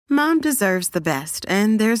Mom deserves the best,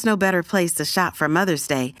 and there's no better place to shop for Mother's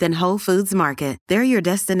Day than Whole Foods Market. They're your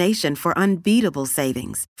destination for unbeatable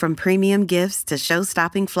savings, from premium gifts to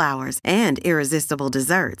show-stopping flowers and irresistible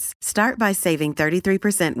desserts. Start by saving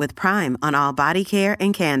 33% with Prime on all body care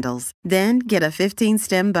and candles. Then get a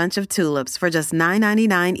 15-stem bunch of tulips for just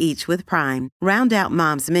 $9.99 each with Prime. Round out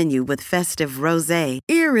Mom's menu with festive rosé,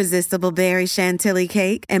 irresistible berry chantilly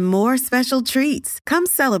cake, and more special treats. Come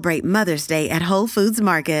celebrate Mother's Day at Whole Foods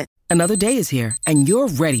Market. Another day is here, and you're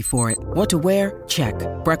ready for it. What to wear? Check.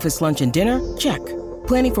 Breakfast, lunch, and dinner? Check.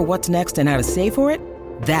 Planning for what's next and how to save for it?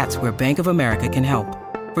 That's where Bank of America can help.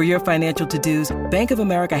 For your financial to-dos, Bank of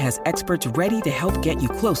America has experts ready to help get you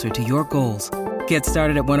closer to your goals. Get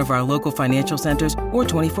started at one of our local financial centers or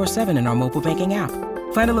 24/7 in our mobile banking app.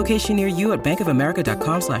 Find a location near you at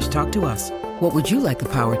bankofamerica.com/talktous. What would you like the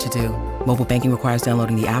power to do? Mobile banking requires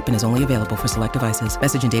downloading the app and is only available for select devices.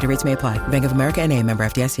 Message and data rates may apply. Bank of America N.A., member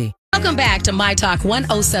FDIC. Welcome back to My Talk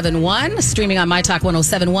 1071, streaming on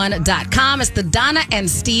MyTalk1071.com. It's the Donna and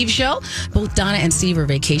Steve show. Both Donna and Steve are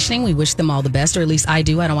vacationing. We wish them all the best, or at least I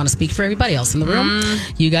do. I don't want to speak for everybody else in the room.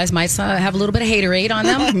 You guys might have a little bit of haterade on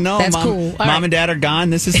them. No, that's Mom, cool. Mom and Dad are gone.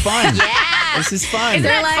 This is fun. Yeah. This is fun. Isn't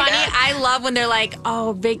that funny? I love when they're like,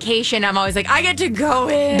 oh, vacation. I'm always like, I get to go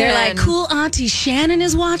in. They're like, cool, Auntie Shannon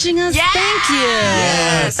is watching us. Yes. Thank you.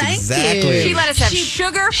 Yes, Thank exactly. you. She let us have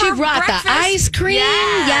sugar for She brought breakfast. the ice cream.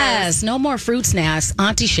 Yes. No more fruit snacks.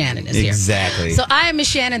 Auntie Shannon is here. Exactly. So I am Miss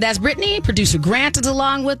Shannon. That's Brittany. Producer Grant is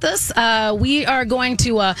along with us. We are going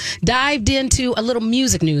to dive into a little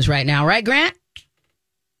music news right now. Right, Grant?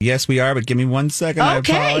 Yes, we are, but give me 1 second.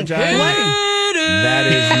 Okay. I apologize. That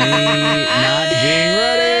is me not being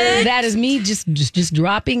ready. That is me just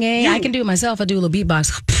dropping a... I can do it myself. I do a little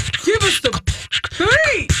beatbox. Give us the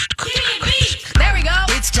beat. There we go.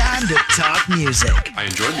 It's time to talk music. I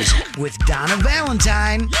enjoy music. With Donna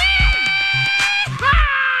Valentine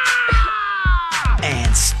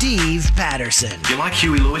and Steve Patterson. You like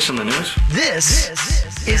Huey Lewis on the news? This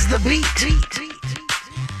is The Beat.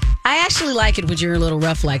 I actually like it when you're a little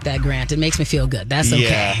rough like that, Grant. It makes me feel good. That's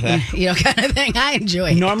okay. Yeah, kind of thing. I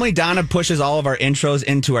enjoy it. Normally, Donna pushes all of our intros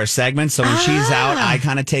into our segments. So when she's out, I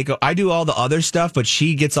kind of I do all the other stuff, but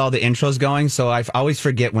she gets all the intros going. So I always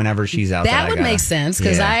forget whenever she's out. That would make sense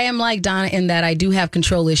because I am like Donna in that I do have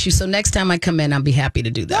control issues. So next time I come in, I'll be happy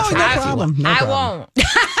to do that. No problem. I won't.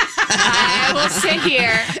 I will sit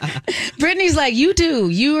here. Brittany's like, you do.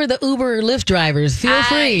 You are the Uber Lyft drivers. Feel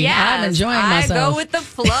free. Yes, I'm enjoying myself. I go with the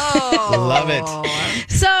flow. Love it.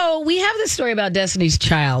 So we have this story about Destiny's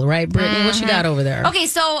Child, right, Brittany? What you got over there? Okay,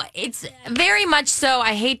 so it's very much so.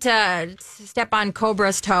 I hate to step on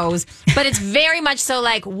Cobra's toes, but it's very much so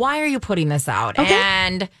like, why are you putting this out? Okay.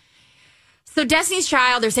 And so Destiny's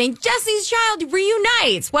Child, they're saying Destiny's Child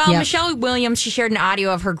reunites. Well, Yep. Michelle Williams, she shared an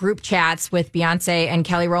audio of her group chats with Beyonce and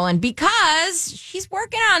Kelly Rowland because she's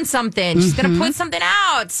working on something. She's going to put something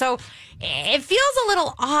out. So it feels a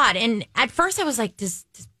little odd. And at first I was like, does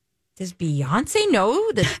Beyonce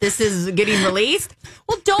know that this is getting released?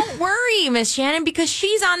 Well, don't worry, Miss Shannon, because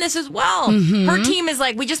she's on this as well. Her team is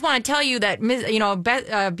like, we just want to tell you that,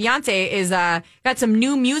 Beyonce is got some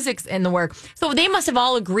new music in the work. So they must have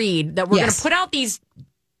all agreed that we're going to put out these.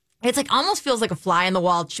 It's like almost feels like a fly in the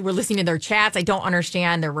wall. We're listening to their chats. I don't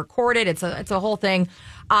understand. They're recorded. It's a whole thing.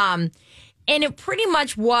 And it pretty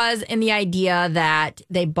much was in the idea that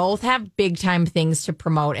they both have big time things to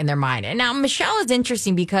promote in their mind. And now Michelle is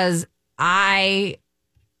interesting because I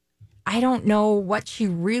don't know what she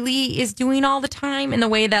really is doing all the time in the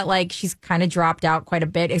way that like she's kind of dropped out quite a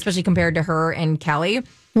bit, especially compared to her and Kelly.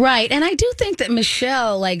 Right. And I do think that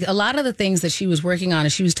Michelle, like a lot of the things that she was working on,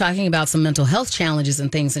 and she was talking about some mental health challenges and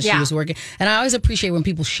things that she was working. And I always appreciate when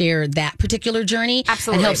people share that particular journey.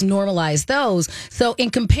 Absolutely. And helps normalize those. So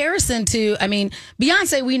in comparison to, I mean,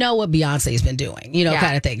 Beyonce, we know what Beyonce's been doing,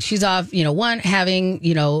 kind of thing. She's off, having,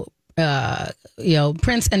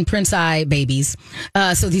 Prince and Prince I babies.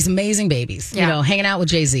 So these amazing babies, hanging out with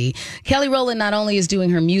Jay-Z. Kelly Rowland not only is doing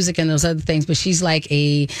her music and those other things, but she's like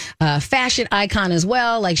a fashion icon as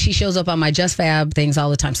well. Like she shows up on my Just Fab things all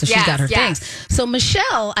the time. So she's got her things. So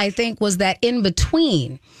Michelle, I think, was that in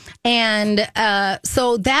between. And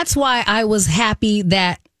so that's why I was happy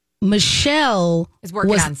that Michelle is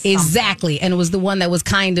working on something. Exactly. And was the one that was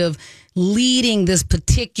kind of leading this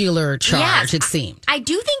particular charge, it seemed. I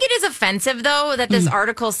do think it is offensive, though, that this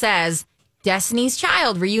article says Destiny's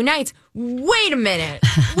Child reunites. Wait a minute.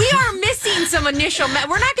 We are missing some initial...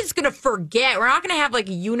 We're not just going to forget. We're not going to have like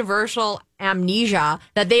a universal amnesia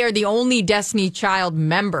that they are the only Destiny Child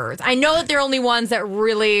members. I know that they're only ones that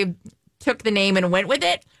really took the name and went with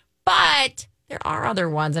it, but there are other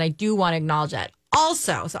ones, and I do want to acknowledge that.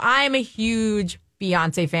 Also, so I'm a huge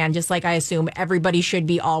Beyonce fan, just like I assume everybody should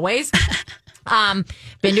be always.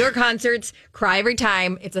 Been to her concerts, cry every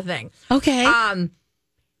time. It's a thing. Okay.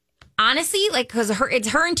 Honestly, like, because it's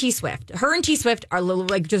her and T Swift. Her and T Swift are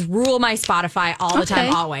like just rule my Spotify all the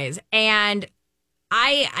time, always. And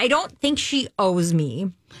I don't think she owes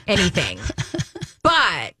me anything,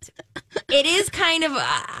 but it is kind of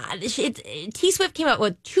T Swift came out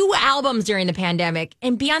with 2 albums during the pandemic,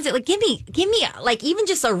 and Beyonce, like, give me like even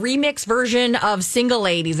just a remix version of Single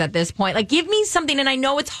Ladies at this point. Like, give me something. And I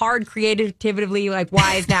know it's hard creatively, like,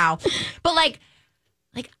 wise now, but like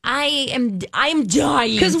I am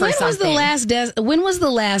dying. Because when was the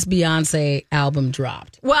last Beyonce album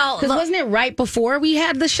dropped? Well, because wasn't it right before we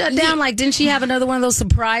had the shutdown? Like, didn't she have another one of those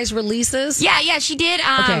surprise releases? Yeah, she did.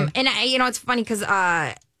 Okay. And it's funny because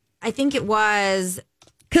I think it was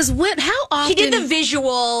because how often she did the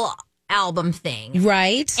visual album thing,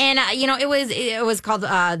 right? And it was called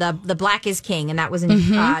the Black is King, and that was in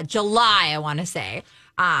July, I want to say.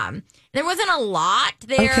 There wasn't a lot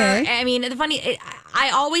there. Okay. I mean,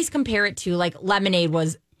 I always compare it to like Lemonade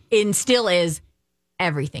was and still is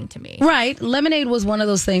everything to me. Right. Lemonade was one of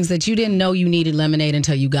those things that you didn't know you needed lemonade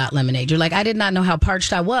until you got lemonade. You're like, I did not know how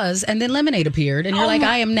parched I was. And then lemonade appeared. And you're like,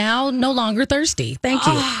 I am now no longer thirsty. Thank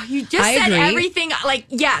you. Oh, you just said everything. Like,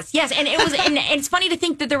 yes. And it was, and it's funny to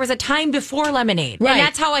think that there was a time before lemonade. Right. And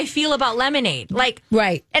that's how I feel about lemonade. Like,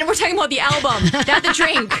 right. And we're talking about the album, not the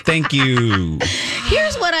drink. Thank you.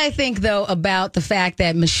 Here's what I think, though, about the fact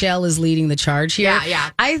that Michelle is leading the charge here. Yeah.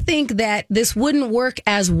 I think that this wouldn't work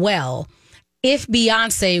as well if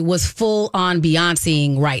Beyonce was full on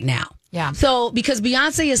Beyonceing right now. Yeah. So, because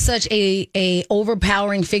Beyonce is such a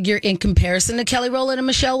overpowering figure in comparison to Kelly Rowland and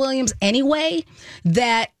Michelle Williams anyway,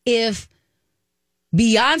 that if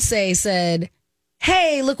Beyonce said,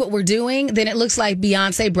 hey, look what we're doing, then it looks like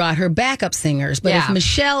Beyonce brought her backup singers. But if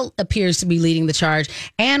Michelle appears to be leading the charge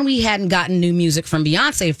and we hadn't gotten new music from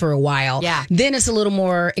Beyonce for a while, then it's a little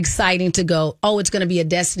more exciting to go, oh, it's going to be a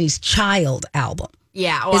Destiny's Child album.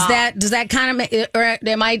 Yeah. Well, does that kind of, or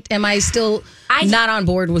am I still not on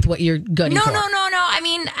board with what you're gunning for? No. I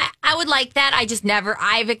mean, I would like that.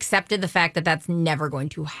 I've accepted the fact that that's never going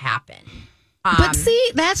to happen. But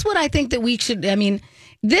see, that's what I think that we should, I mean,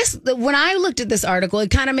 when I looked at this article, it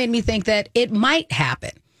kind of made me think that it might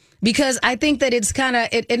happen. Because I think that it's kind of,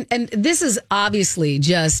 and this is obviously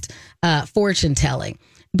just fortune telling.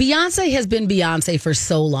 Beyonce has been Beyonce for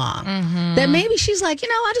so long that maybe she's like,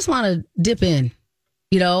 I just want to dip in.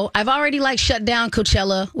 I've already shut down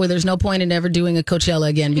Coachella, where there's no point in ever doing a Coachella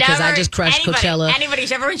again because I just crushed Coachella.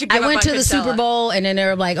 Everyone should give I went up to on the Coachella. Super Bowl, and then they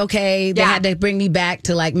were like, okay, they had to bring me back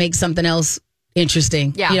to make something else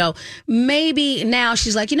interesting. Yeah. Maybe now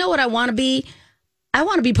she's like, you know what I want to be? I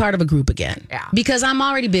want to be part of a group again. Yeah. Because I'm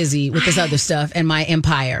already busy with this other stuff and my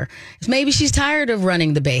empire. Maybe she's tired of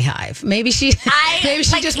running the Bayhive. Maybe she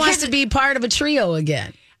just wants to be part of a trio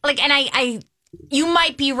again. And you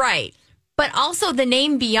might be right. But also the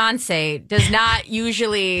name Beyonce does not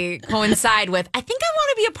usually coincide with, I think I want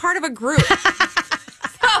to be a part of a group. So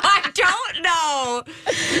I don't know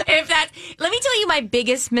if that's... Let me tell you my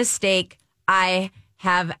biggest mistake I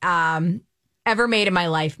have ever made in my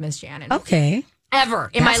life, Miss Shannon. Okay. Ever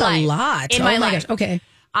in my life. That's a lot. In my Gosh. life. Okay.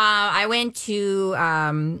 I went to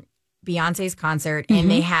Beyonce's concert, and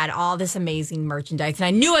they had all this amazing merchandise, and I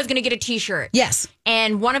knew I was going to get a T-shirt. Yes.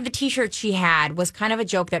 And one of the T-shirts she had was kind of a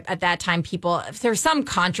joke that at that time there was some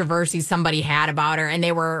controversy somebody had about her, and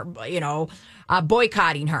they were,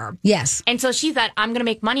 boycotting her. Yes. And so she thought, I'm going to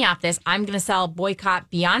make money off this. I'm going to sell boycott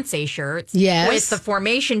Beyonce shirts with the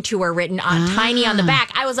Formation Tour written on tiny on the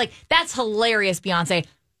back. I was like, that's hilarious, Beyonce.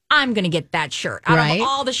 I'm going to get that shirt out of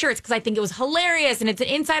all the shirts because I think it was hilarious, and it's an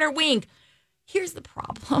insider wink. Here's the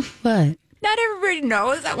problem. What? Not everybody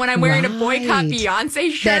knows that when I'm wearing a boycott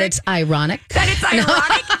Beyonce shirt, that it's ironic.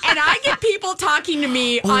 And I get people talking to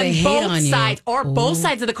me on both sides both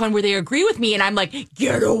sides of the coin where they agree with me, and I'm like,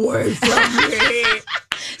 get away from me.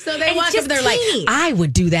 So they walk up, they're like, I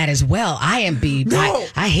would do that as well. I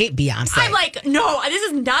hate Beyonce. I'm like, no,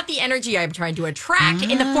 this is not the energy I'm trying to attract.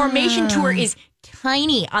 And the Formation Tour is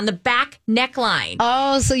tiny on the back neckline.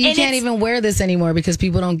 Oh, so you can't even wear this anymore because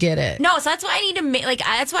people don't get it. No, so that's why I need to make,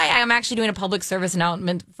 that's why I'm actually doing a public service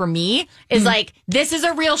announcement for me, is this is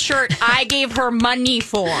a real shirt I gave her money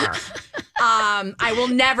for. I will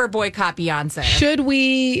never boycott Beyonce. Should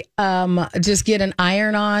we just get an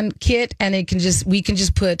iron-on kit and we can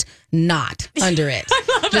just put not under it.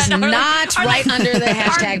 Just not right under the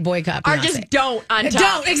hashtag boycott Beyonce. Or just don't on top.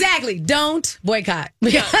 Don't, exactly. Don't boycott.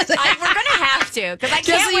 We're going to have to. Because I can't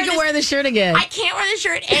just so you can wear the shirt again. I can't wear the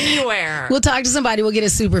shirt anywhere. We'll talk to somebody. We'll get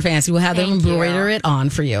it super fancy. We'll have them embroider it on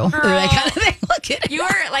for you. That kind of thing. Look at it. You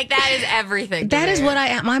are like, that is everything. That is what I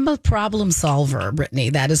am. I'm a problem solver,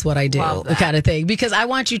 Brittany. That is what I do, kind of thing. Because I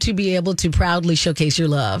want you to be able to proudly showcase your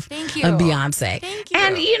love of Beyonce. Thank you.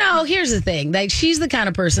 And, here's the thing. Like, she's the kind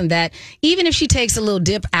of person that even if she takes a little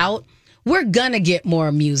dip out, we're gonna get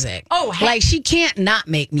more music. Oh, hey. Like, she can't not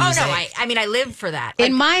make music. Oh, no, I live for that.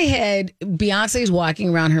 In my head, Beyonce's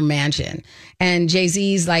walking around her mansion, and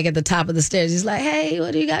Jay-Z's like at the top of the stairs. He's like, "Hey,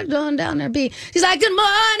 what do you got going down there, B?" She's like, "Good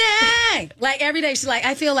morning." Like, every day, she's like,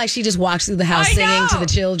 I feel like she just walks through the house singing to the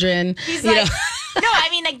children. He's like, no, I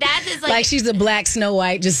mean, like, that is like she's the black Snow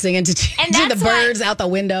White just singing to the birds out the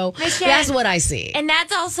window. That's what I see. And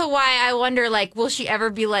that's also why I wonder, like, will she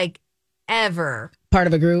ever be like, ever part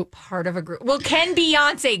of a group? Well, can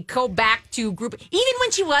Beyonce go back to group? Even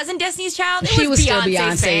when she was in Destiny's Child, she was still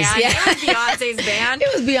Beyonce's band. Yeah. It was Beyonce's band. It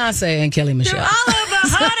was Beyonce and Kelly Michelle. Through all of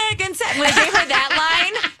the heartache and when they gave her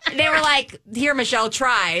that line, they were like, "Here, Michelle,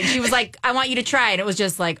 try." And she was like, "I want you to try." And it was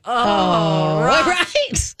just like,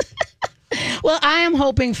 right. Well, I am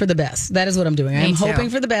hoping for the best. That is what I'm doing. I am hoping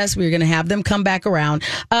for the best. We're going to have them come back around.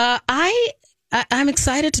 I'm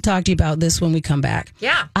excited to talk to you about this when we come back.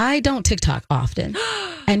 Yeah. I don't TikTok often,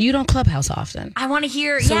 and you don't Clubhouse often. I want to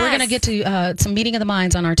hear, So we're going to get to some meeting of the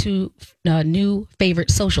minds on our two new favorite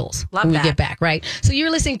socials when we get back, right? So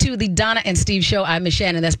you're listening to the Donna and Steve Show. I'm Miss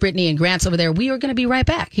Shannon. That's Brittany and Grant's over there. We are going to be right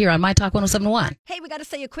back here on My Talk 107.1. Hey, we got to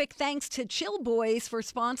say a quick thanks to Chill Boys for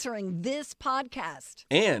sponsoring this podcast.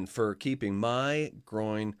 And for keeping my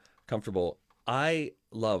groin comfortable. I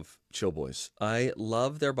love Chill Boys. I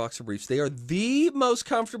love their boxer briefs. They are the most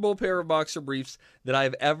comfortable pair of boxer briefs that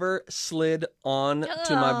I've ever slid on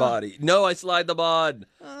to my body. No, I slide them on.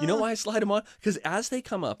 You know why I slide them on? Because as they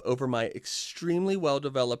come up over my extremely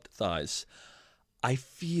well-developed thighs, I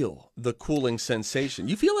feel the cooling sensation.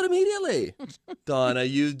 You feel it immediately. Donna,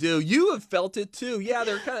 you do. You have felt it too. Yeah,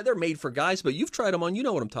 they're made for guys, but you've tried them on. You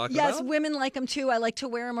know what I'm talking about. Yes, women like them too. I like to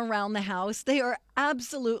wear them around the house. They are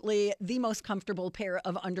absolutely the most comfortable pair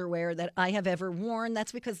of underwear that I have ever worn.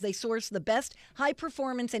 That's because they source the best high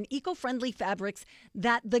performance and eco-friendly fabrics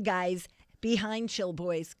that the guys behind Chill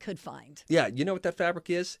Boys could find. Yeah, you know what that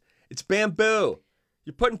fabric is? It's bamboo.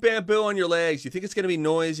 You're putting bamboo on your legs. You think it's going to be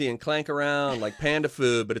noisy and clank around like panda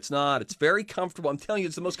food, but it's not. It's very comfortable. I'm telling you,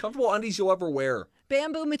 it's the most comfortable undies you'll ever wear.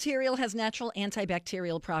 Bamboo material has natural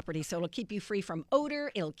antibacterial properties, so it'll keep you free from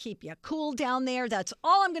odor. It'll keep you cool down there. That's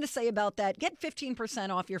all I'm going to say about that. Get 15%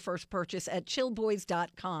 off your first purchase at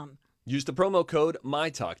chillboys.com. Use the promo code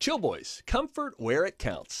MyTalk. Chill Boys, comfort where it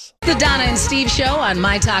counts. The Donna and Steve Show on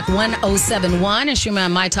My Talk 1071 and stream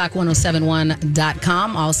on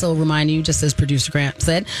mytalk1071.com. Also remind you, just as producer Grant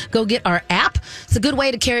said, go get our app. It's a good way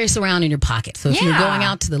to carry us around in your pocket. So if you're going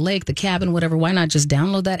out to the lake, the cabin, whatever, why not just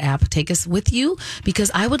download that app, take us with you? Because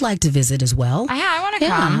I would like to visit as well. Yeah, I want to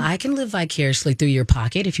come. I can live vicariously through your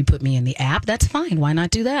pocket if you put me in the app. That's fine. Why not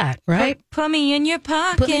do that, right? Put me in your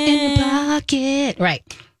pocket. Put me in your pocket. Right.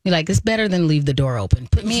 You're like, it's better than leave the door open.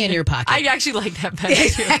 Put me in your pocket. I actually like that better,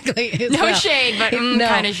 too. Exactly. No shade, but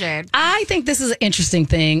kind of shade. I think this is an interesting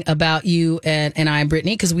thing about you and I,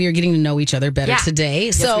 Brittany, because we are getting to know each other better today.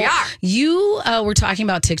 Yes, so we are. You were talking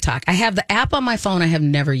about TikTok. I have the app on my phone. I have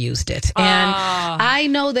never used it. And I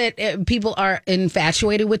know that people are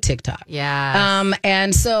infatuated with TikTok. Yeah.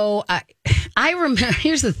 And so I remember,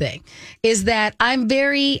 here's the thing, is that I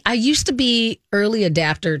used to be early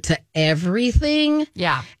adapter to everything.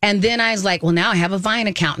 Yeah. And then I was like, well, now I have a Vine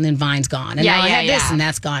account, and then Vine's gone. And now I have this, and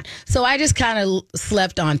that's gone. So I just kind of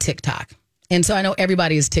slept on TikTok. And so I know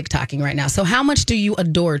everybody is TikToking right now. So how much do you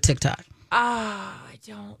adore TikTok? I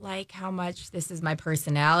don't like how much this is my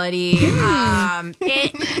personality. The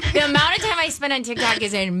amount of time I spend on TikTok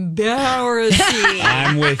is embarrassing.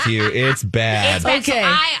 I'm with you. It's bad. Okay.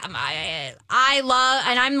 I love,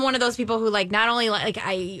 and I'm one of those people who like not only like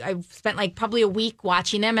I spent like probably a week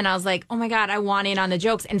watching them, and I was like, oh my God, I want in on the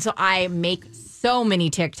jokes, and so I make so many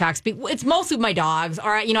TikToks. It's mostly my dogs.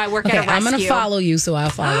 Or I work at a rescue. I'm going to follow you, so I'll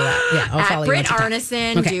follow that. Yeah, I'll follow you. At Britt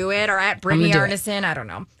Arneson, do it, or at Brittany Arneson. I don't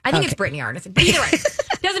know. I think it's Brittany Arneson. But either way.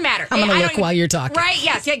 Doesn't matter. I'm going to look while you're talking. Right?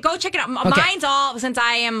 Yes. Yeah, go check it out. Mine's all, since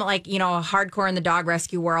I am like, hardcore in the dog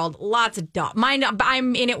rescue world, lots of dogs. Mine,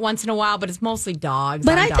 I'm in it once in a while, but it's mostly dogs.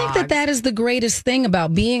 But I think that is the greatest thing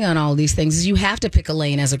about being on all these things is you have to pick a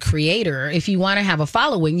lane as a creator. If you want to have a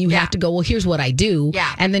following, you have to go, well, here's what I do,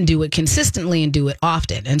 and then do it consistently and do it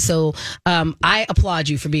often. And so I applaud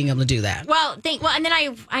you for being able to do that. Well, and then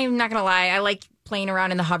I'm not going to lie, I like playing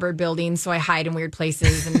around in the Hubbard building, so I hide in weird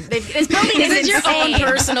places. And this building is your own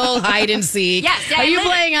personal hide and seek. Yes. Are you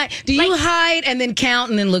playing? Do you hide and then count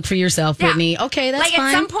and then look for yourself, Brittany? Okay, that's fine.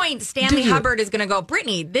 At some point, Stanley Hubbard is going to go,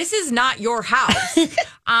 Brittany, this is not your house.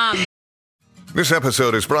 This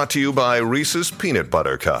episode is brought to you by Reese's Peanut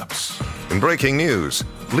Butter Cups. In breaking news,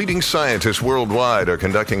 leading scientists worldwide are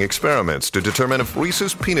conducting experiments to determine if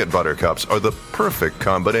Reese's Peanut Butter Cups are the perfect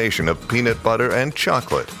combination of peanut butter and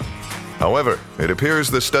chocolate. However, it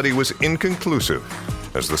appears the study was inconclusive,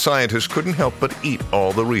 as the scientists couldn't help but eat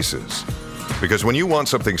all the Reese's. Because when you want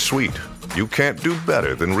something sweet, you can't do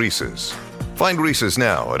better than Reese's. Find Reese's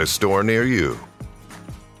now at a store near you.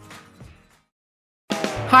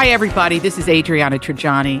 Hi, everybody. This is Adriana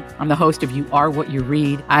Trajani. I'm the host of You Are What You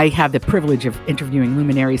Read. I have the privilege of interviewing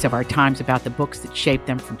luminaries of our times about the books that shaped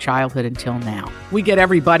them from childhood until now. We get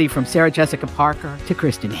everybody from Sarah Jessica Parker to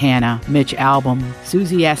Kristen Hanna, Mitch Albom,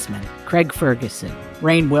 Susie Essman, Craig Ferguson,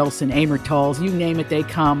 Rainn Wilson, Amor Tolls, you name it, they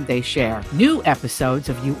come, they share. New episodes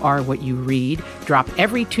of You Are What You Read drop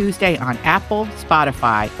every Tuesday on Apple,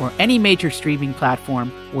 Spotify, or any major streaming platform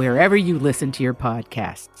wherever you listen to your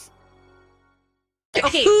podcasts.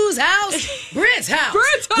 Okay. Whose house? Britt's house.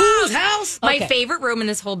 Whose house? My favorite room in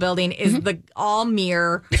this whole building is the all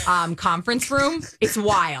mirror conference room. It's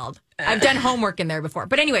wild. I've done homework in there before.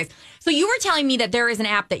 But anyways, so you were telling me that there is an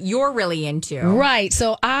app that you're really into. Right.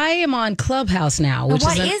 So I am on Clubhouse now, which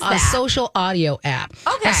is a social audio app.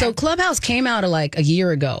 Okay. And so Clubhouse came out like a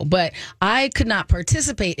year ago, but I could not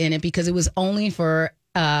participate in it because it was only for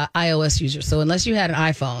iOS users. So unless you had an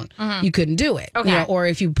iPhone, you couldn't do it. Okay. Or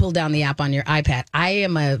if you pull down the app on your iPad.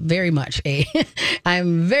 I'm very much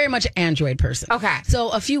an Android person. Okay. So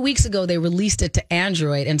a few weeks ago, they released it to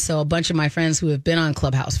Android. And so a bunch of my friends who have been on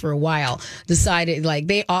Clubhouse for a while decided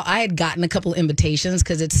I had gotten a couple of invitations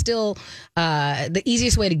because it's still the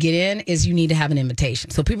easiest way to get in is you need to have an invitation.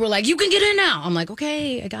 So people were like, you can get in now. I'm like,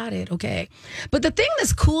 okay, I got it. Okay. But the thing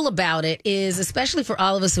that's cool about it is, especially for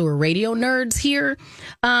all of us who are radio nerds here,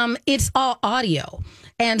 it's all audio.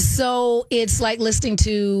 And so it's like listening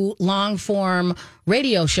to long form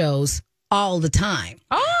radio shows all the time.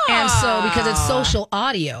 Oh. And so because it's social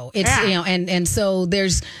audio, it's and so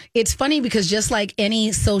it's funny because just like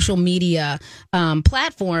any social media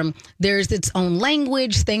platform, there's its own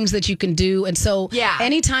language, things that you can do. And so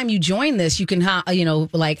anytime you join this, you can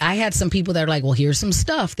like I had some people that are like, well, here's some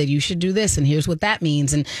stuff that you should do this and here's what that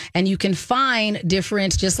means. And you can find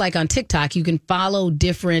different, just like on TikTok, you can follow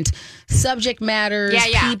different subject matters,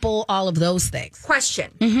 people, all of those things.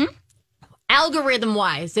 Question. Algorithm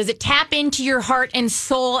wise, does it tap into your heart and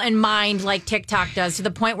soul and mind like TikTok does to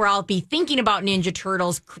the point where I'll be thinking about Ninja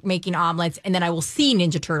Turtles making omelets and then I will see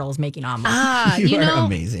Ninja Turtles making omelets? You are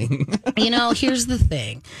amazing. Here's the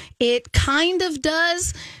thing. It kind of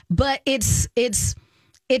does, but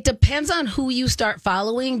it depends on who you start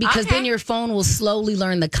following because then your phone will slowly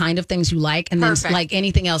learn the kind of things you like and then like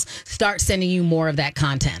anything else, start sending you more of that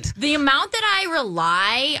content. The amount that I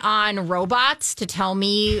rely on robots to tell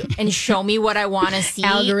me and show me what I want to see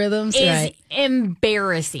algorithms is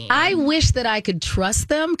embarrassing. I wish that I could trust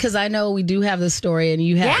them because I know we do have this story and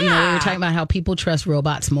you have, we were talking about how people trust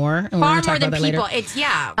robots more. And far more than people. It's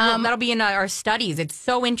that'll be in our studies. It's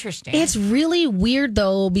so interesting. It's really weird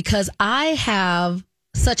though because I have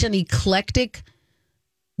such an eclectic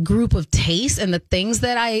group of tastes and the things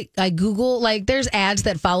that I Google, like there's ads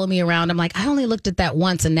that follow me around. I'm like, I only looked at that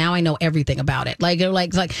once and now I know everything about it. Like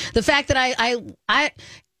the fact that I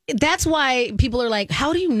that's why people are like,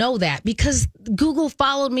 how do you know that? Because Google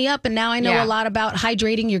followed me up and now I know a lot about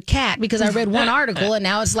hydrating your cat because I read one article and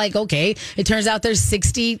now it's like, okay, it turns out there's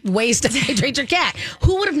 60 ways to hydrate your cat.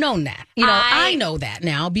 Who would have known that? I know that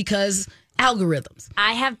now because algorithms.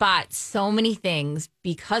 I have bought so many things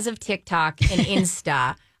because of TikTok and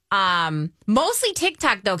Insta. Mostly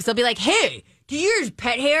TikTok though, because they'll be like, hey, do you use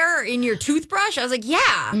pet hair in your toothbrush? I was like,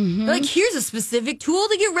 yeah. They're like, here's a specific tool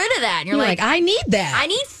to get rid of that. And you're like, I need that. I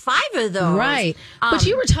need 5 of those. Right. But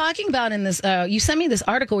you were talking about in this, you sent me this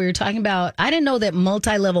article where you were talking about, I didn't know that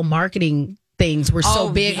multi-level marketing things were so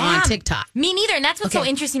big on TikTok. Me neither. And that's what's so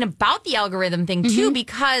interesting about the algorithm thing too,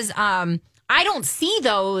 because I don't see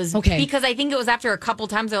those because I think it was after a couple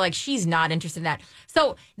times they're like, she's not interested in that.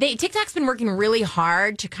 So TikTok's been working really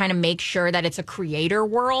hard to kind of make sure that it's a creator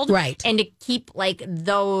world. Right. And to keep like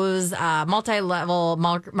those multi-level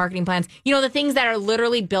marketing plans, the things that are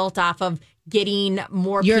literally built off of getting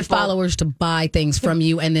more your people, followers to buy things from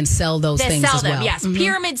you and then sell those things as well. Yes,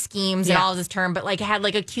 pyramid schemes and all of this term, but like it had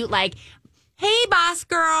like a cute like, hey boss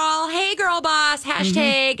girl, hey girl boss,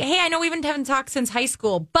 hashtag, hey, I know we haven't talked since high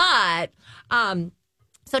school, but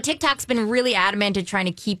so TikTok's been really adamant at trying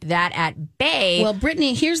to keep that at bay. Well,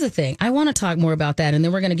 Brittany, here's the thing. I want to talk more about that, and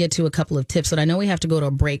then we're going to get to a couple of tips, but I know we have to go to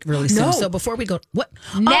a break really soon. No. So before we go, what?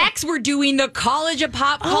 Next, we're doing the College of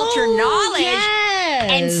Pop Culture Knowledge. Yes.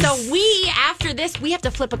 And so after this, we have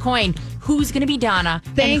to flip a coin. Who's going to be Donna?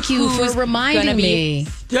 Thank you for reminding me.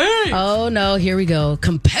 Oh, no. Here we go.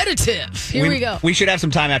 Competitive. Here we go. We should have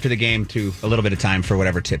some time after the game, too. A little bit of time for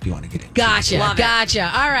whatever tip you want to get in. Gotcha.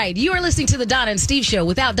 All right. You are listening to the Donna and Steve Show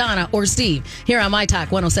without Donna or Steve here on My Talk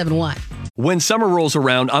 107.1. When summer rolls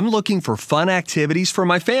around, I'm looking for fun activities for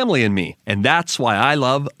my family and me. And that's why I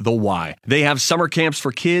love The Y. They have summer camps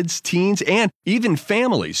for kids, teens, and even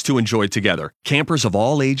families to enjoy together. Campers of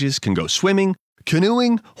all ages can go swimming,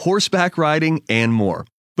 canoeing, horseback riding, and more.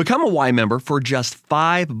 Become a Y member for just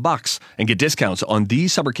 $5 and get discounts on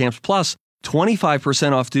these summer camps plus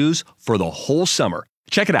 25% off dues for the whole summer.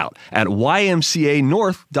 Check it out at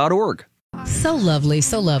ymcanorth.org. So lovely,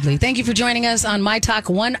 so lovely. Thank you for joining us on My Talk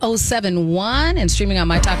 107.1 and streaming on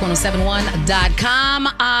MyTalk1071.com.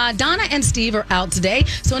 Donna and Steve are out today,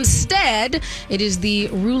 so instead, it is the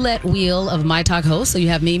roulette wheel of My Talk hosts. So you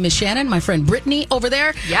have me, Miss Shannon, my friend Brittany over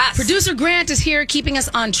there. Yes. Producer Grant is here keeping us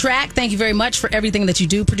on track. Thank you very much for everything that you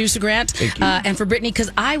do, Producer Grant. Thank you. And for Brittany, because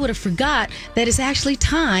I would have forgot that it's actually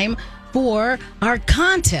time for our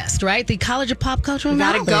contest, right? The College of Pop Culture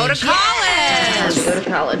Knowledge. Gotta go to college. Let's go to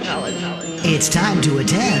college. It's time to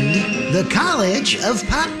attend the College of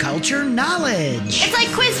Pop Culture Knowledge. It's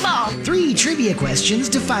like quiz ball. 3 trivia questions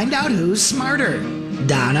to find out who's smarter.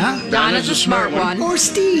 Donna? Donna's a smart one. Or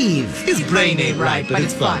Steve? His brain ain't right, but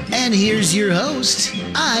it's fun. And here's your host.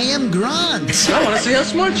 I am Grant. I want to see how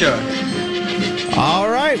smart you are. All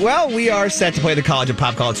right. Well, we are set to play the College of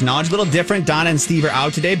Pop Culture Knowledge. A little different. Donna and Steve are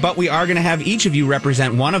out today, but we are going to have each of you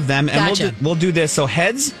represent one of them. And Gotcha. we'll do this. So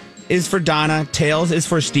heads is for Donna, tails is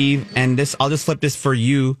for Steve, and I'll just flip this for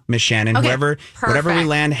you, Miss Shannon. Okay, Whatever we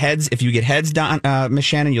land, heads. If you get heads, Miss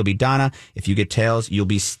Shannon, you'll be Donna. If you get tails, you'll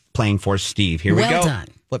be playing for Steve. Here we go. Well done.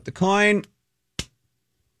 Flip the coin.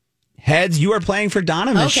 Heads, you are playing for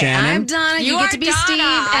Donna, Miss Shannon. I'm Donna. You get to be Donna. Steve.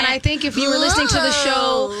 And I think if you were listening to the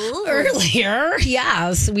show earlier,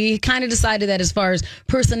 yes, we kind of decided that as far as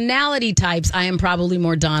personality types, I am probably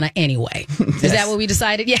more Donna anyway. Is that what we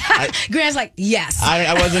decided? Yeah. Grant's like, yes.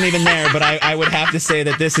 I wasn't even there, but I would have to say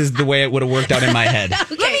that this is the way it would have worked out in my head. Let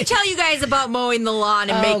me tell you guys about mowing the lawn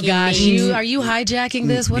and making gosh, memes. are you hijacking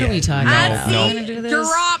this? What are we talking No, about? no. Are you gonna do this?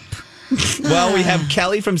 Drop. Well, we have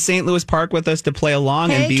Kelly from St. Louis Park with us to play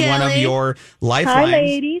along and Hey, be one of Kelly. your lifelines. Hi,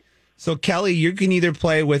 ladies. So, Kelly, you can either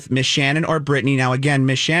play with Miss Shannon or Brittany. Now, again,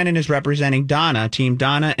 Miss Shannon is representing Donna, Team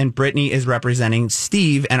Donna, and Brittany is representing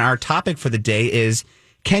Steve. And our topic for the day is,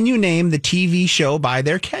 can you name the TV show by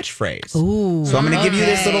their catchphrase? Ooh, so I'm going to give you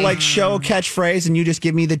this little show catchphrase, and you just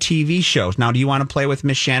give me the TV shows. Now, do you want to play with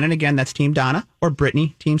Miss Shannon? Again, that's Team Donna, or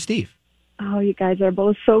Brittany, Team Steve? Oh, you guys are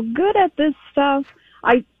both so good at this stuff.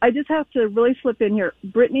 I just have to really slip in here.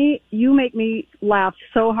 Brittany, you make me laugh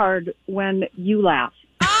so hard when you laugh.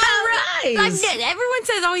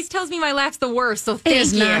 Everyone always tells me my laugh's the worst, so thank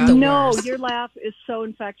is you. not the No, worst. your laugh is so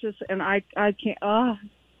infectious, and I can't.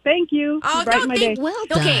 Thank you. Oh, You brighten my day. Well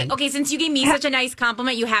done. Okay. Since you gave me such a nice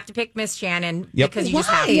compliment, you have to pick Miss Shannon because you just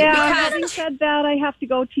Why? have to. Yeah, Because having said that, I have to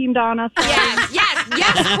go Team Donna. Sorry.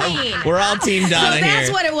 yes, Queen. We're all Team Donna So that's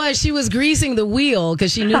here. what it was. She was greasing the wheel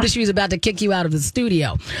because she knew that she was about to kick you out of the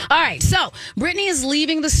studio. All right. So Brittany is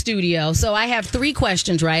leaving the studio. So I have 3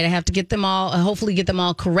 questions, right? I have to get them all, hopefully get them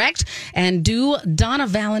all correct and do Donna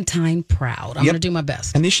Valentine proud. I'm going to do my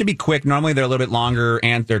best. And these should be quick. Normally they're a little bit longer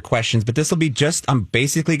and they're questions, but this will be I'm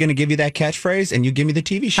basically going to give you that catchphrase and you give me the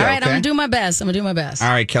TV show. All right. Okay? I'm going to do my best. All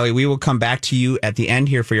right, Kelly, we will come back to you at the end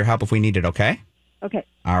here for your help if we need it, okay? Okay.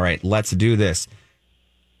 All right, let's do this.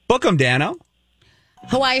 Book 'em, Dano.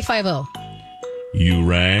 Hawaii Five-0. You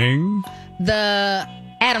rang. The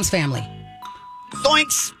Addams Family.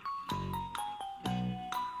 Zoinks.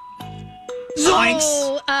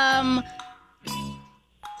 Zoinks. Oh,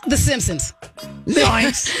 The Simpsons.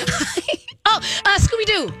 Zoinks.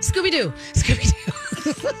 Scooby-Doo. Scooby-Doo.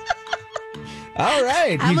 All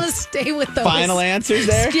right. I'm going to stay with those. Final answers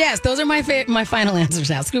there? Yes, those are my final answers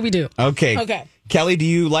now. Scooby-Doo. Okay. Okay. Kelly, do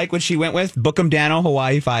you like what she went with? Bookum Dano,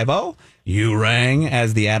 Hawaii 5-0. You rang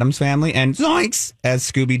as the Addams Family, and Zoinks as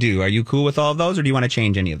Scooby Doo. Are you cool with all of those, or do you want to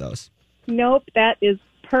change any of those? Nope, that is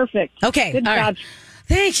perfect. Okay, Good all job. right.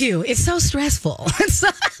 Thank you. It's so stressful.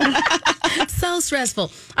 It's so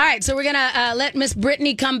stressful. All right, so we're going to let Miss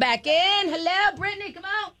Brittany come back in. Hello, Brittany, come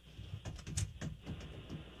out.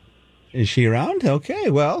 Is she around? Okay,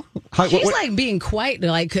 well. She's like being quite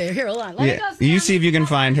like, here, hold on. Let me go You see if you can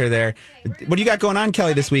find her there. What do you got going on,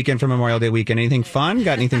 Kelly, this weekend for Memorial Day weekend? Anything fun?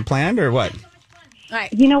 Got anything planned or what? All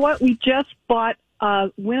right. You know what? We just bought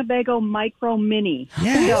a Winnebago Micro Mini.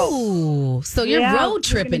 Oh, so you're road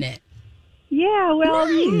tripping it. Yeah, well,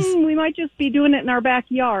 Nice. we might just be doing it in our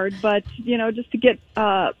backyard, but, just to get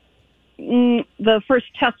the first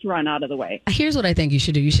test run out of the way. Here's what I think you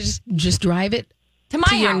should do. You should just drive it to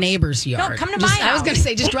your house. neighbor's yard. No, come to Just- my house. I was going to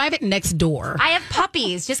say, just drive it next door. I have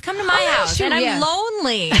puppies. Just come to my house. sure, and I'm yeah.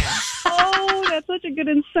 lonely. Oh, that's such a good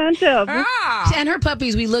incentive. And her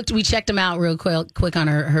puppies, we checked them out real quick on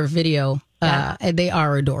her video. And they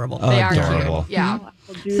are adorable. They are adorable. Cute. Yeah.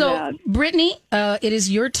 So, Brittany, it is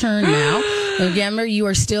your turn now. Remember, you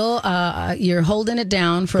are still you're holding it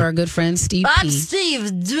down for our good friend Steve Up, P.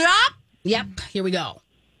 Steve, drop. Yep, here we go.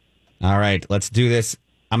 All right, let's do this.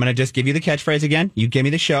 I'm going to just give you the catchphrase again. You give me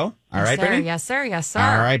the show. All right, Yes, sir. Brittany? Yes, sir. Yes, sir.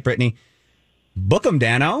 All right, Brittany. Bookum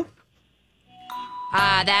Dano.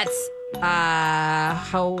 That's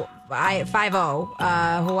Hawaii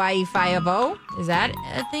 5-0. Hawaii 5-0. Is that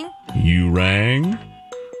a thing? You rang.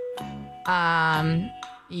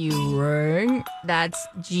 You rang. That's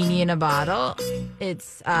Genie in a Bottle.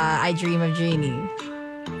 It's I Dream of Genie.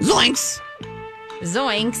 Zoinks.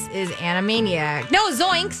 Zoinks is Animaniac. No,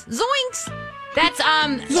 Zoinks. Zoinks. That's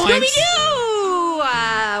Zoinks. Scooby-Doo.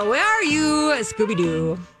 Where are you,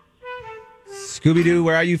 Scooby-Doo? Scooby-Doo,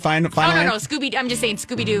 where are you? Final No, answer? Scooby. I'm just saying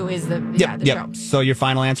Scooby-Doo is the Yep. show. So your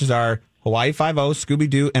final answers are Hawaii 5-0,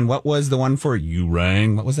 Scooby-Doo, and what was the one for You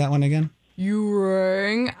Rang? What was that one again? You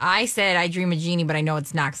rang. I said I Dream of Genie, but I know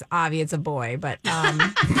it's not 'cause obviously it's a boy. But but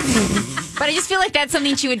I just feel like that's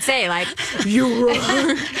something she would say, like you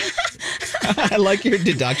rang. I like your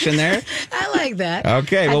deduction there. I like that.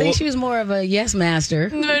 Okay, I well, think she was more of a yes master.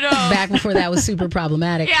 No. Back before that was super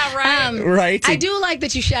problematic. Yeah, right. Right. I do like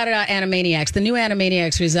that you shouted out Animaniacs. The new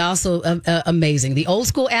Animaniacs was also amazing. The old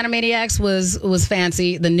school Animaniacs was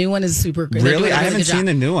fancy. The new one is super good. They're doing Really? a I really haven't good job. seen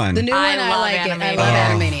the new one. The new one, I love like it. I Animaniacs.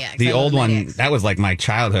 love Animaniacs. The I love old one, Animaniacs. that was like my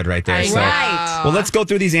childhood right there. So. Right. Well, let's go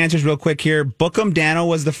through these answers real quick here. Bookum Dano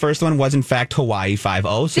was the first one, was in fact Hawaii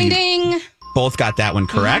 5-0. So Ding you ding. both got that one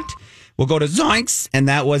correct. We'll go to Zoinks, and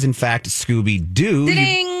that was in fact Scooby-Doo.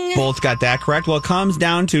 Ding. You both got that correct. Well, it comes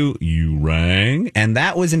down to You Rang, and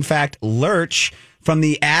that was in fact Lurch from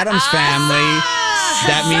the Addams Family.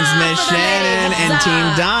 That means Miss Shannon and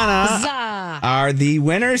Team Donna are the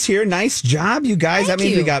winners here. Nice job, you guys. That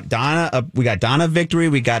means we got Donna. We got Donna victory.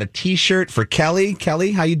 We got a T-shirt for Kelly.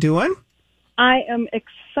 Kelly, how you doing? I am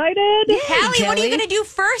excited. Callie, what are you going to do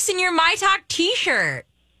first in your My Talk T-shirt?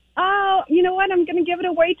 Oh, you know what? I'm going to give it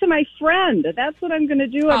away to my friend. That's what I'm going to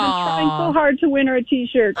do. I've been trying so hard to win her a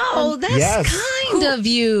T-shirt. Oh, that's kind of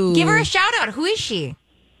you. Give her a shout out. Who is she?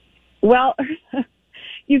 Well,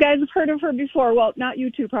 you guys have heard of her before. Well, not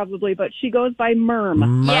you two probably, but she goes by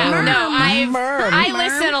Merm. Yeah, no, I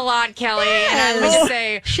listen a lot, Kelly, and I would just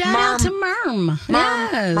say Shout out to Merm.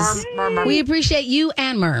 Yes. Merm. We appreciate you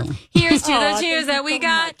and Merm. Here's to the cheers that we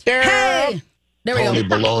got. Hey. There we Tony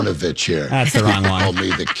go. Bolonovich here. That's the wrong one. Call me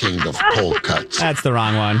the king of cold cuts. That's the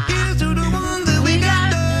wrong one.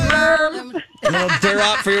 A little dur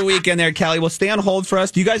up for your weekend there, Kelly. Well, stay on hold for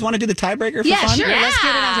us. Do you guys want to do the tiebreaker for Yeah, fun? sure. Let's get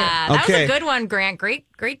it out here. That Okay. was a good one, Grant. Great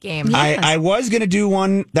game. I was going to do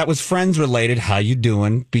one that was Friends related. How you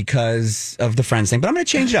doing? Because of the Friends thing. But I'm going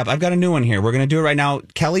to change it up. I've got a new one here. We're going to do it right now.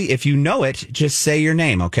 Kelly, if you know it, just say your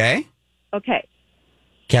name, okay? Okay.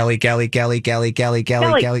 Kelly.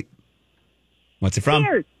 What's it from?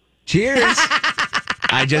 Cheers.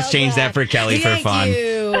 I just changed that for Kelly for fun.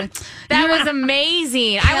 You. That was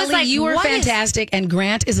amazing. Kelly, I was like, you were what is- fantastic, and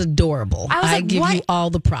Grant is adorable. I was like, give what? you all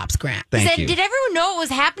the props, Grant. Thank you. Did everyone know what was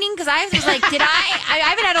happening? Because I was like, I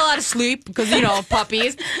haven't had a lot of sleep because,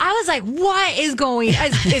 puppies. I was like, what is going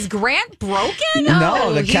Is Grant broken?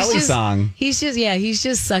 No, the he's Kelly just- song. He's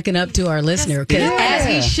just sucking up to our listener, 'cause as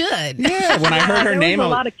he should. Yeah, when I heard her there name, was I a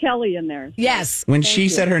was- lot of Kelly in there. Yes. when she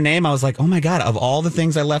said her name, I was like, oh my God, of all the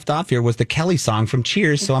things I left off here was the Kelly song from Cheers.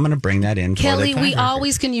 So I'm going to bring that in. Kelly, for the we tiebreaker.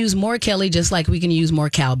 always can use more Kelly, just like we can use more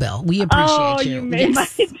cowbell. We appreciate Oh, you. you made my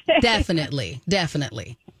day.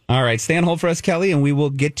 Definitely. All right, stay on hold for us, Kelly, and we will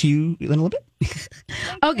get to you in a little bit.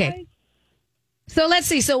 Okay. So let's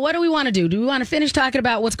see. So what do we want to do? Do we want to finish talking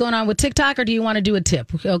about what's going on with TikTok, or do you want to do a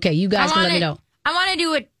tip? Okay, you guys can let me know. I want to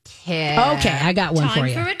do a tip. Okay, I got one for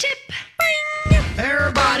you. Time for a tip.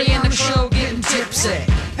 Everybody on the show getting tipsy.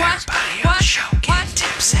 Everybody on the show getting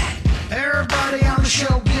tipsy. Everybody on the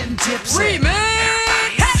show getting tipsy. Everybody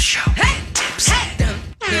on the show getting tipsy.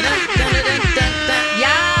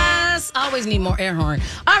 Yes, always need more air horn.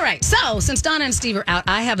 All right, so since Donna and Steve are out,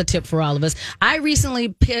 I have a tip for all of us. I recently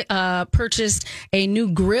purchased a new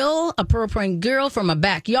grill, a propane grill for my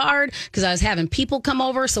backyard because I was having people come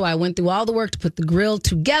over, so I went through all the work to put the grill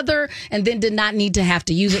together and then did not need to have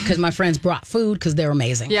to use it because my friends brought food because they're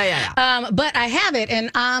amazing. Yeah. But I have it, and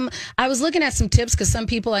I was looking at some tips because some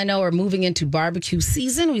people I know are moving into barbecue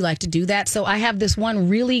season. We like to do that, so I have this one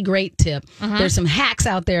really great tip. There's some hacks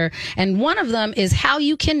out there, and one of them is how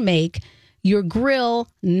you can make your grill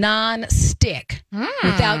non-stick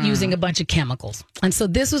without using a bunch of chemicals. And so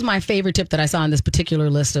this was my favorite tip that I saw on this particular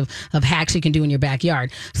list of hacks you can do in your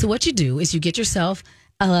backyard. So what you do is you get yourself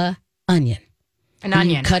an onion. An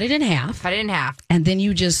onion. You cut it in half. And then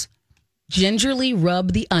you just gingerly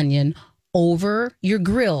rub the onion over your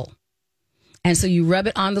grill. And so you rub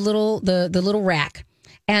it on the little rack.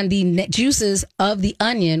 And the juices of the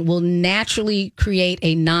onion will naturally create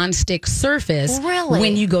a non-stick surface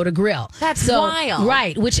when you go to grill. That's wild.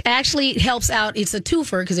 Right, which actually helps out. It's a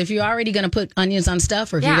twofer because if you're already going to put onions on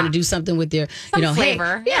stuff, or if you're going to do something with your,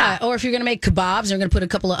 flavor. Or if you're going to make kebabs, you're going to put a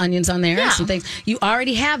couple of onions on there and some things. You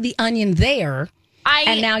already have the onion there,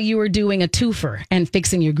 and now you are doing a twofer and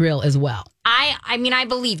fixing your grill as well. I mean, I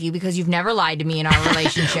believe you because you've never lied to me in our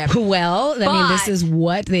relationship. Well, I mean, this is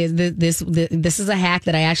what this is a hack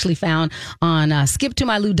that I actually found on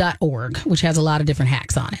skiptomyloo.org, which has a lot of different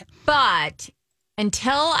hacks on it. But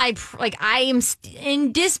until I am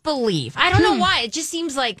in disbelief. I don't know why. It just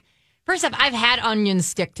seems like, first off, I've had onions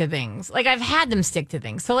stick to things. Like, I've had them stick to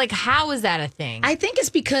things. So, like, how is that a thing? I think it's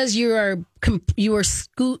because you are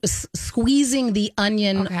squeezing the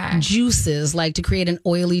onion juices, like to create an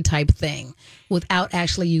oily type thing, without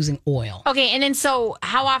actually using oil. Okay, and then so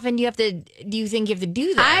how often do you think you have to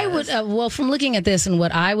do that? I would, well, from looking at this and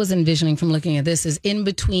what I was envisioning from looking at this is in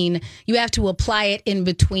between, you have to apply it in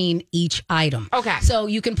between each item. Okay. So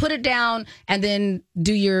you can put it down and then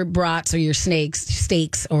do your brats or your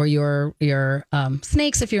steaks or your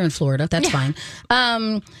snakes if you're in Florida. That's fine.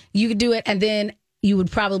 You could do it and then you would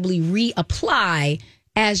probably reapply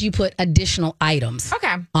as you put additional items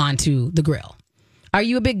onto the grill. Are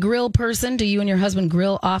you a big grill person? Do you and your husband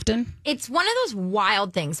grill often? It's one of those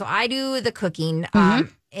wild things. So I do the cooking,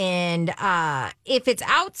 and if it's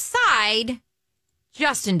outside,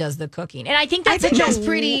 Justin does the cooking. And I think that's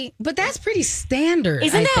pretty standard.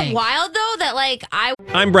 Isn't that wild though? That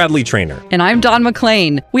I'm Bradley Trainer. And I'm Don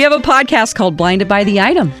McClain. We have a podcast called Blinded by the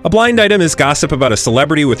Item. A blind item is gossip about a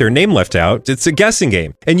celebrity with their name left out. It's a guessing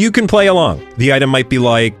game, and you can play along. The item might be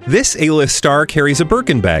like, this A-list star carries a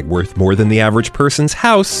Birkin bag worth more than the average person's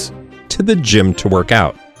house to the gym to work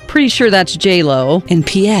out. Pretty sure that's J-Lo. And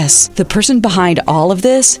P.S. the person behind all of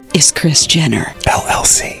this is Kris Jenner,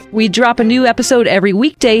 LLC. We drop a new episode every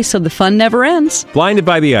weekday so the fun never ends. Blinded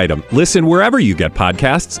by the Item. Listen wherever you get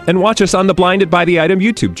podcasts and watch us on the Blinded by the Item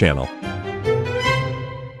YouTube channel.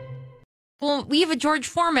 Well, we have a George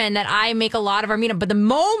Foreman that I make a lot of our meetup, but the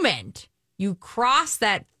moment you cross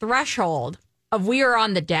that threshold of we are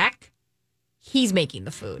on the deck, he's making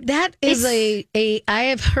the food. That is I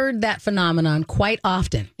have heard that phenomenon quite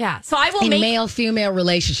often. Yeah. So I will in male-female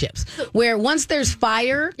relationships where once there's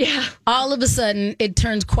fire, all of a sudden it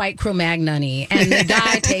turns quite Cro-Magnon-y and the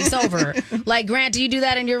guy takes over. Like, Grant, do you do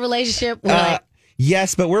that in your relationship?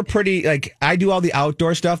 Yes, but we're pretty, I do all the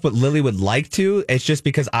outdoor stuff, but Lily would like to. It's just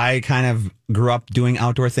because I kind of grew up doing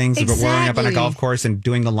outdoor things, growing up on a golf course and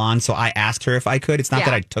doing the lawn, so I asked her if I could. It's not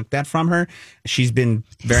that I took that from her. She's been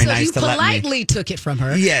very nice to let me. So you politely took it from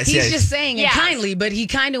her. Yes, He's just saying it kindly, but he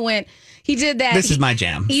kind of went... He did that. This is my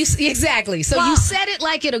jam. Exactly. So you said it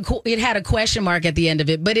like it had a question mark at the end of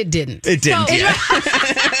it, but it didn't. It didn't.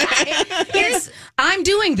 I'm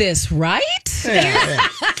doing this, right?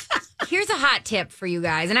 Here's a hot tip for you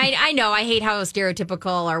guys. And I know I hate how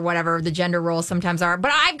stereotypical or whatever the gender roles sometimes are,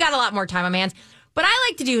 but I've got a lot more time on my hands. What I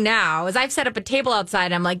like to do now is I've set up a table outside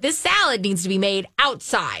and I'm like, this salad needs to be made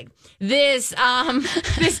outside. This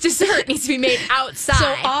dessert needs to be made outside.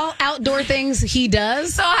 So all outdoor things he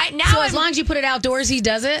does. So as long as you put it outdoors, he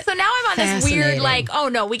does it. So now I'm on this weird oh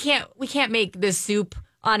no, we can't make this soup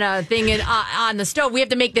on a thing on the stove. We have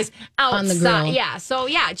to make this outside. On the grill. Yeah. So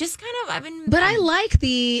yeah, just kind of. But I like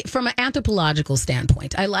from an anthropological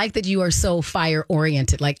standpoint, I like that you are so fire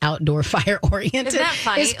oriented, like outdoor fire oriented. Isn't that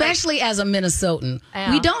funny? Especially as a Minnesotan,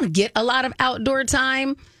 Yeah. we don't get a lot of outdoor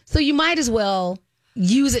time, so you might as well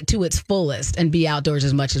use it to its fullest and be outdoors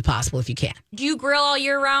as much as possible if you can. Do you grill all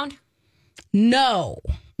year round? No.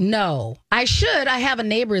 I should. I have a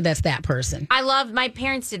neighbor that's that person. My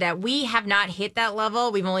parents did that. We have not hit that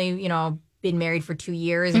level. We've only, been married for 2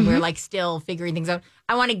 years and we're like still figuring things out.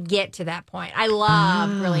 I want to get to that point. I love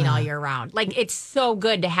grilling all year round. Like, it's so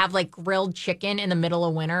good to have like grilled chicken in the middle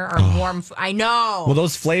of winter or warm. I know. Well,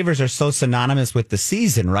 those flavors are so synonymous with the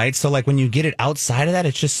season, right? So, like, when you get it outside of that,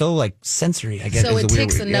 it's just so, like, sensory, I guess. So it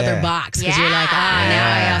ticks another box because you're like,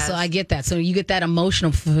 now I get that. So you get that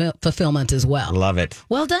emotional fulfillment as well. Love it.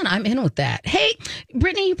 Well done. I'm in with that. Hey,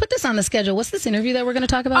 Brittany, you put this on the schedule. What's this interview that we're going to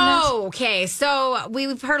talk about next? Oh, okay. So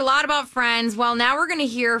we've heard a lot about Friends. Well, now we're going to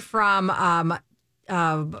hear from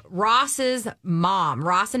Ross's mom.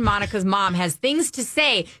 Ross and Monica's mom has things to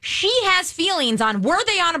say. She has feelings on were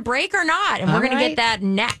they on a break or not, and we're going to get that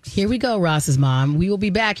next. Here we go, Ross's mom. We will be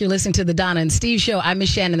back. You're listening to the Donna and Steve Show. I'm Miss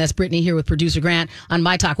Shannon. That's Brittany here with producer Grant on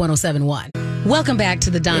My Talk 107.1. Welcome back to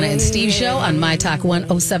the Donna and Steve Show on My Talk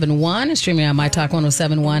 107.1, streaming on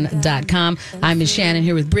MyTalk1071.com. I'm Miss Shannon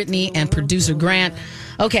here with Brittany and producer Grant.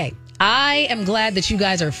 Okay, I am glad that you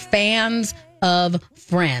guys are fans of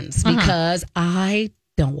Friends because I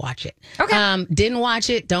don't watch it. Okay. Didn't watch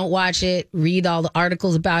it, don't watch it, read all the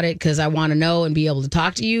articles about it because I want to know and be able to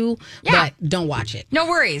talk to you, but don't watch it. No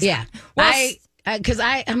worries. Yeah. Well, I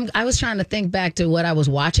was trying to think back to what I was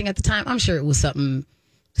watching at the time. I'm sure it was something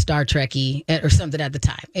Star Trek-y or something at the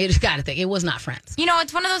time. I just got to think. It was not Friends.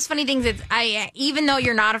 It's one of those funny things. Even though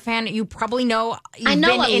you're not a fan, you probably know I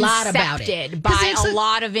know been a lot about it by a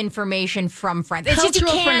lot of information from Friends. It's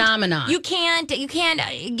cultural phenomenon. You can't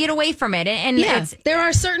get away from it. And there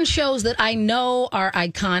are certain shows that I know are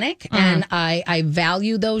iconic, and I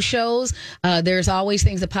value those shows. There's always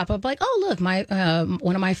things that pop up like, oh look, my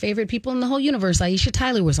one of my favorite people in the whole universe, Aisha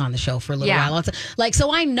Tyler, was on the show for a little while.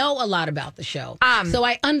 So I know a lot about the show. So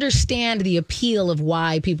I understand the appeal of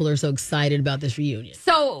why people are so excited about this reunion.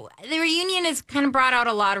 So the reunion has kind of brought out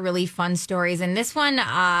a lot of really fun stories, and this one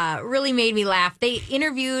really made me laugh. They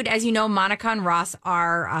interviewed, as you know, Monica and Ross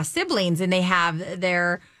are siblings, and they have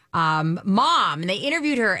their mom, and they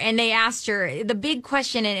interviewed her, and they asked her the big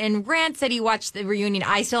question, and Grant said he watched the reunion.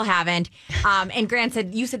 I still haven't. And Grant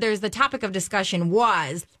said, you said there's the topic of discussion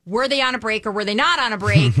was, were they on a break or were they not on a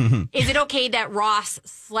break? Is it okay that Ross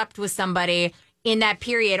slept with somebody in that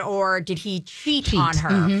period, or did he cheat on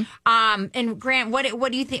her? And Grant,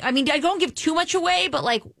 what do you think? I mean, I don't give too much away, but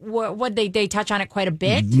like, what they touch on it quite a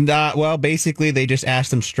bit? Well, basically, they just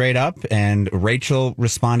asked him straight up, and Rachel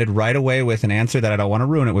responded right away with an answer that I don't want to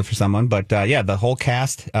ruin it with for someone. But the whole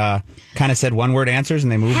cast kind of said one-word answers,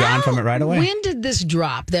 and they moved on from it right away. When did this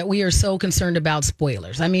drop that we are so concerned about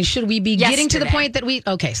spoilers? I mean, should we be getting to the point that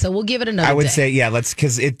okay, so we'll give it another I would day. say, let's,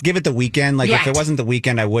 because give it the weekend. Like, if it wasn't the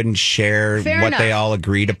weekend, I wouldn't share what they all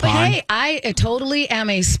agreed upon. But hey, I totally am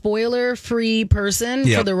a spoiler-free person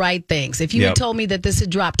for the right things. If you had told me that this had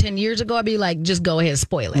dropped 10 years ago, I'd be like, just go ahead,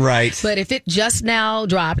 spoil it. Right. But if it just now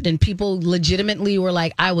dropped and people legitimately were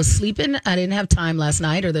like, I was sleeping, I didn't have time last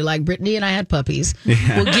night, or they're like, Brittany and I had puppies,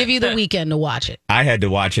 we'll give you the weekend to watch it. I had to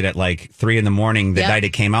watch it at like 3 a.m. the night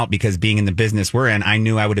it came out, because being in the business we're in, I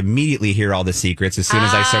knew I would immediately hear all the secrets as soon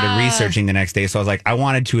as I started researching the next day. So I was like, I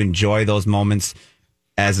wanted to enjoy those moments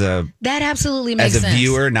that absolutely makes sense. As a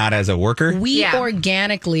viewer, not as a worker. We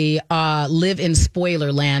organically live in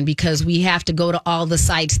spoiler land because we have to go to all the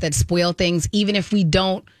sites that spoil things, even if we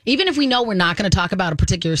know we're not going to talk about a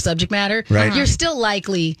particular subject matter. Right. You're still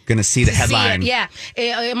likely going to see the headline.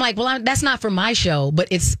 I'm like, well, that's not for my show, but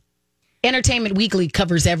it's Entertainment Weekly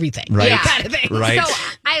covers everything. Right. Kind of thing. Right. So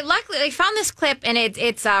I found this clip, and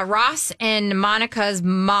it's Ross and Monica's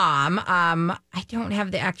mom. I don't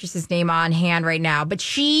have the actress's name on hand right now, but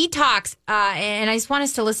she talks, and I just want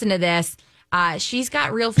us to listen to this. She's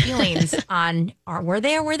got real feelings on were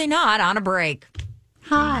they or were they not on a break.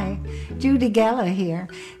 Hi, Judy Geller here,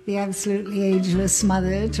 the absolutely ageless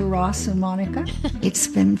mother to Ross and Monica. It's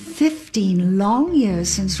been 15 long years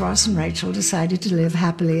since Ross and Rachel decided to live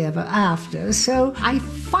happily ever after, so I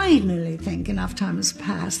finally think enough time has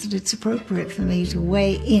passed that it's appropriate for me to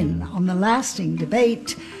weigh in on the lasting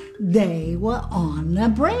debate They were on a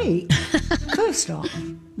break. First off,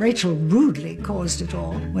 Rachel rudely caused it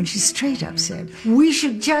all when she straight up said, "We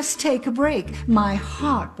should just take a break." My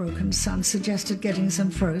heartbroken son suggested getting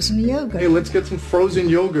some frozen yogurt. Hey, let's get some frozen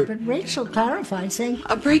yogurt. But Rachel clarified, saying,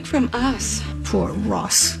 "A break from us." Poor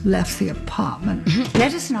Ross left the apartment.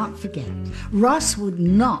 Let us not forget, Ross would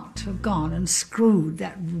not have gone and screwed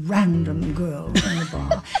that random girl in the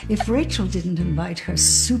bar if Rachel didn't invite her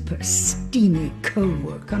super steamy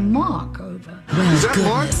co-worker Mark over. Is that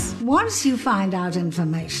Mark? Once you find out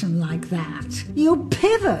information like that, you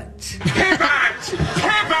pivot.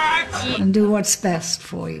 And do what's best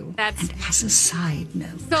for you. That's as a side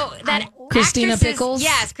note. So that Christina actress is- Pickles?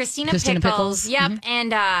 yes, Christina Christina Pickles. Pickles. Yep.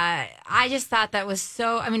 And I just thought that was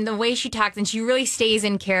so. I mean, the way she talks, and she really stays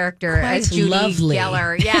in character Quite as Judy lovely.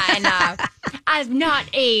 Geller. Yeah, and I've not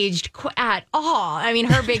aged at all. I mean,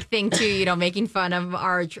 her big thing too, making fun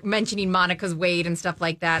of mentioning Monica's weight and stuff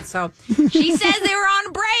like that. So she says they were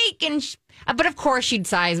on break, and but of course she'd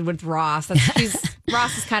side with Ross.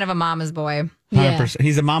 Ross is kind of a mama's boy. 100%.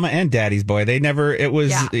 He's a mama and daddy's boy. They never, it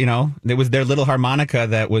was, it was their little harmonica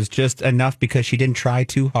that was just enough because she didn't try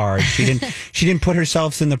too hard. She didn't put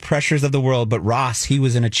herself in the pressures of the world. But Ross, he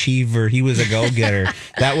was an achiever. He was a go-getter.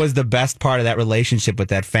 That was the best part of that relationship with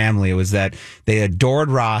that family. It was that they adored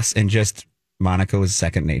Ross and just Monica was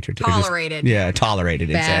second nature to Tolerated.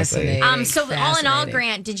 Tolerated. Exactly. So all in all,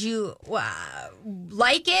 Grant, did you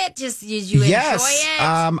like it? Did you enjoy it?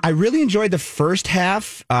 I really enjoyed the first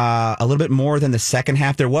half a little bit more than the second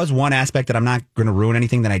half. There was one aspect that I'm not going to ruin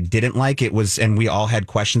anything that I didn't like. It was, and we all had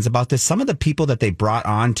questions about this. Some of the people that they brought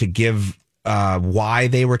on to give why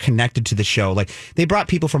they were connected to the show. Like they brought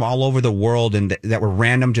people from all over the world and that were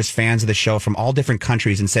random just fans of the show from all different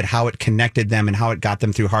countries and said how it connected them and how it got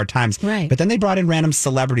them through hard times. Right. But then they brought in random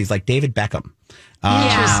celebrities like David Beckham.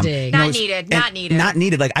 Interesting. Not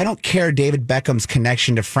needed. Like, I don't care David Beckham's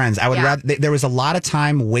connection to Friends. I would rather, there was a lot of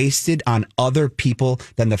time wasted on other people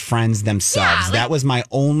than the Friends themselves. That was my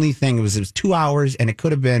only thing. It was 2 hours and it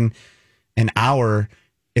could have been an hour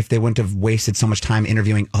if they wouldn't have wasted so much time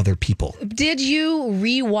interviewing other people. Did you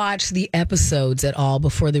rewatch the episodes at all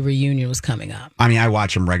before the reunion was coming up? I mean, I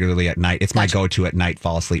watch them regularly at night. It's my go-to at night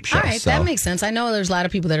fall asleep show. All right, that makes sense. I know there's a lot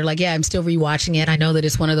of people that are like, yeah, I'm still rewatching it. I know that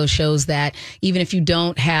it's one of those shows that even if you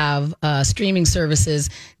don't have streaming services,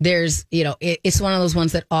 there's, it's one of those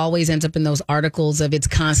ones that always ends up in those articles of it's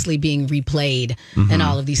constantly being replayed and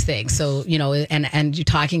all of these things. So, and you're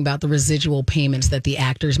talking about the residual payments that the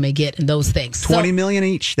actors may get and those things. $20 million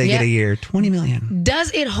each. They get a year, $20 million.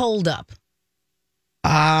 Does it hold up?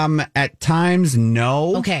 At times,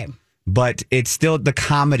 no. Okay. But it's still, the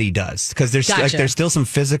comedy does. Because there's there's still some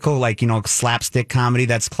physical, slapstick comedy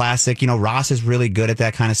that's classic. Ross is really good at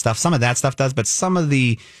that kind of stuff. Some of that stuff does, but some of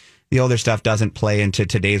the older stuff doesn't play into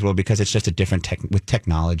today's world because it's just a different with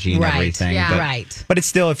technology and everything. Yeah. But it's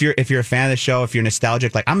still, if you're a fan of the show, if you're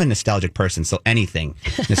nostalgic, like I'm a nostalgic person, so anything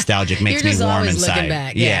nostalgic makes me warm inside. Looking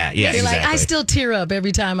back. Yeah, You're exactly. like, I still tear up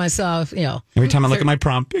every time I saw, Every time I look at my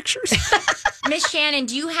prom pictures. Miss Shannon,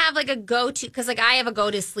 do you have a go-to? Because I have a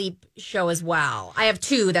go-to-sleep show as well. I have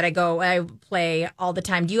two that I play all the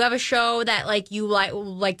time. Do you have a show that you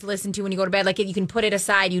like to listen to when you go to bed? Like you can put it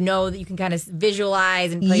aside, that you can kind of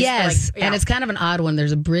visualize and play. Yes, and it's kind of an odd one.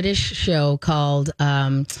 There's a British show called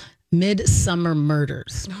Midsummer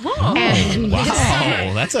Murders. Oh,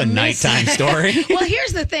 wow. That's a nighttime story. Well,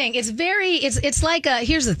 here's the thing. It's like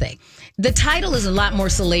here's the thing. The title is a lot more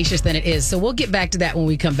salacious than it is. So we'll get back to that when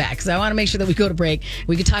we come back because I want to make sure that we go to break.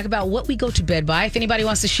 We can talk about what we go to bed by. If anybody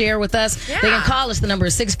wants to share with us, they can call us. The number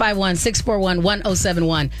is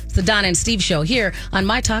 651-641-1071. It's the Donna and Steve Show here on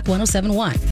My Talk 1071.